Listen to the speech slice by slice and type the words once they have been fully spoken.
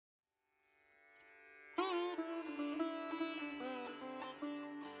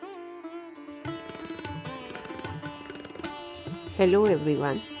Hello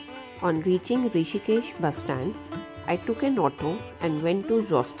everyone. On reaching Rishikesh bus stand, I took an auto and went to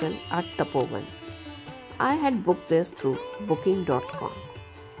hostel at Tapovan. I had booked this through booking.com.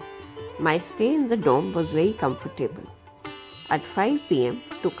 My stay in the dorm was very comfortable. At 5 p.m,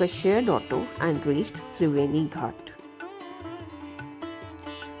 took a shared auto and reached Triveni Ghat.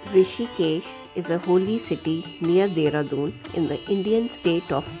 Rishikesh is a holy city near Dehradun in the Indian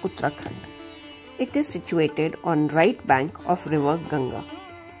state of Uttarakhand. It is situated on right bank of river Ganga.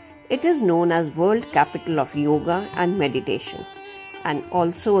 It is known as world capital of yoga and meditation and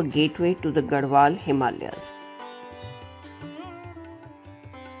also a gateway to the Garhwal Himalayas.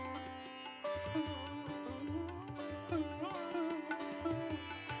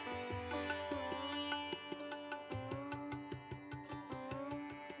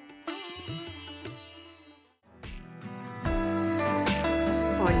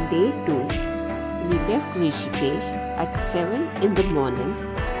 On day 2, we left Rishikesh at 7 in the morning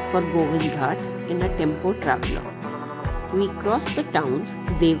for Govindghat in a tempo traveller. We crossed the towns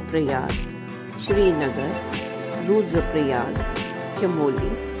Devprayag, Srinagar, Rudraprayag,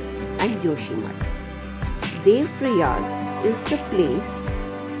 Chamoli and Joshimath. Devprayag is the place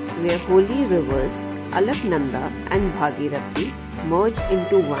where holy rivers Alaknanda and Bhagirathi merge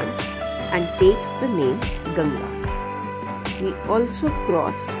into one and takes the name Ganga. We also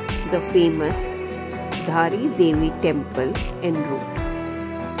crossed the famous Dhari Devi temple en route.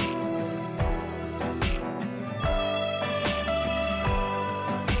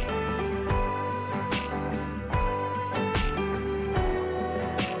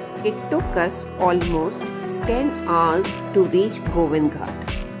 It took us almost 10 hours to reach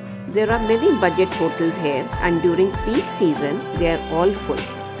Govindghat. There are many budget hotels here and during peak season they are all full.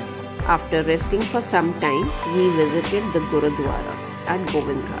 After resting for some time, we visited the Gurudwara at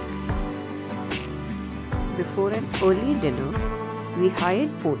Govindghat. Before an early dinner, we hired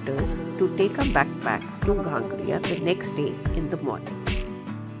porters to take our backpacks to Ghangaria the next day in the morning.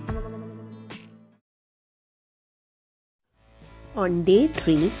 On day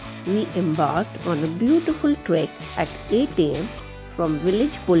 3, we embarked on a beautiful trek at 8 am from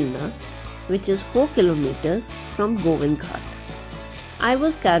village Pulna, which is 4 kilometers from Govindghat. I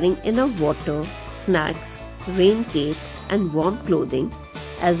was carrying enough water, snacks, rain cape and warm clothing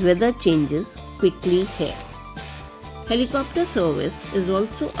as weather changes quickly here. Helicopter service is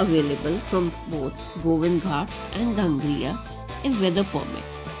also available from both Govindghat and Ghangaria if weather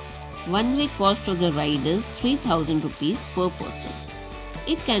permits. One-way cost of the ride is 3,000 rupees per person.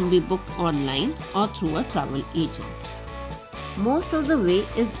 It can be booked online or through a travel agent. Most of the way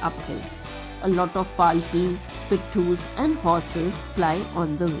is uphill. A lot of palkis, pittus and horses fly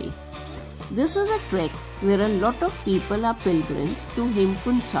on the way. This is a trek where a lot of people are pilgrims to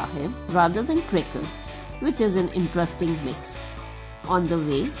Hemkund Sahib rather than trekkers, which is an interesting mix. On the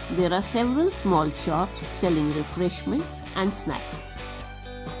way, there are several small shops selling refreshments and snacks.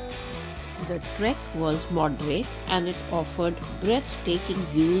 The trek was moderate and it offered breathtaking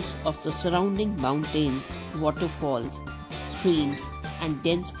views of the surrounding mountains, waterfalls, streams and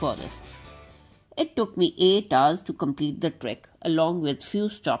dense forests. It took me 8 hours to complete the trek along with few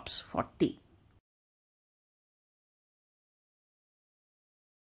stops for tea.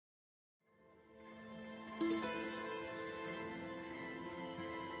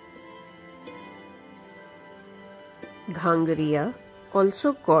 Ghangaria,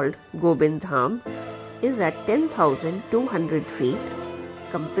 also called Govindham, is at 10,200 feet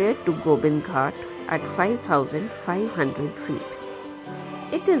compared to Govindghat at 5,500 feet.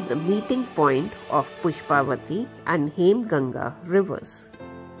 It is the meeting point of Pushpavati and Hemganga rivers.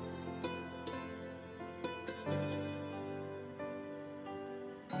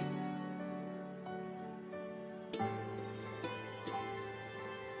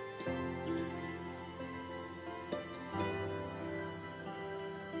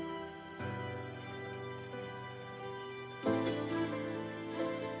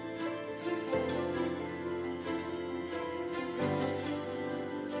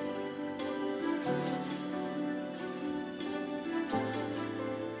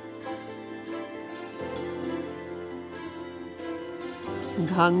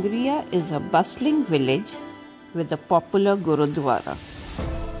 Ghangaria is a bustling village with a popular Gurudwara.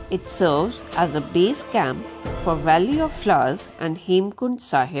 It serves as a base camp for Valley of Flowers and Hemkund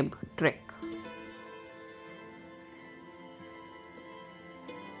Sahib trek.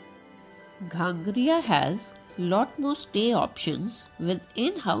 Ghangaria has lot more stay options with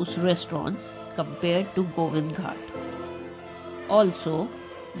in-house restaurants compared to Govindghat. Also,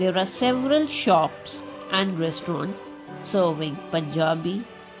 there are several shops and restaurants serving Punjabi,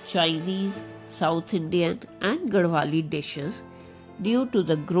 Chinese, South Indian and Garhwali dishes due to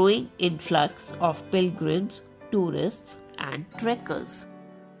the growing influx of pilgrims, tourists and trekkers.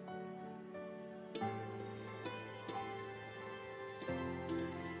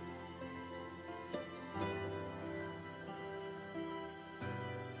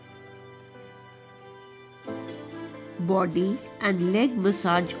 Body and leg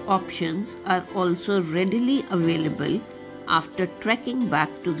massage options are also readily available after trekking back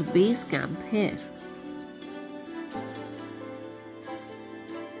to the base camp here.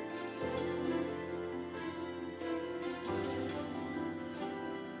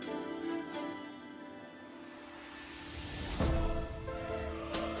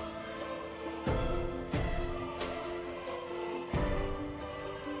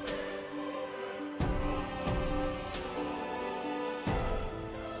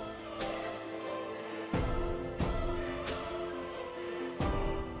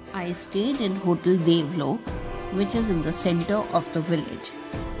 I stayed in Hotel Devlok, which is in the center of the village.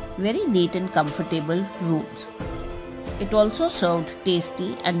 Very neat and comfortable rooms. It also served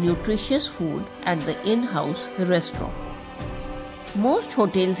tasty and nutritious food at the in-house restaurant. Most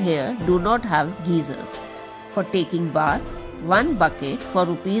hotels here do not have geysers. For taking bath, one bucket for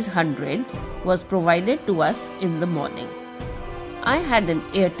 ₹100 was provided to us in the morning. I had an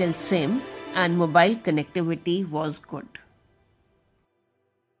Airtel SIM and mobile connectivity was good.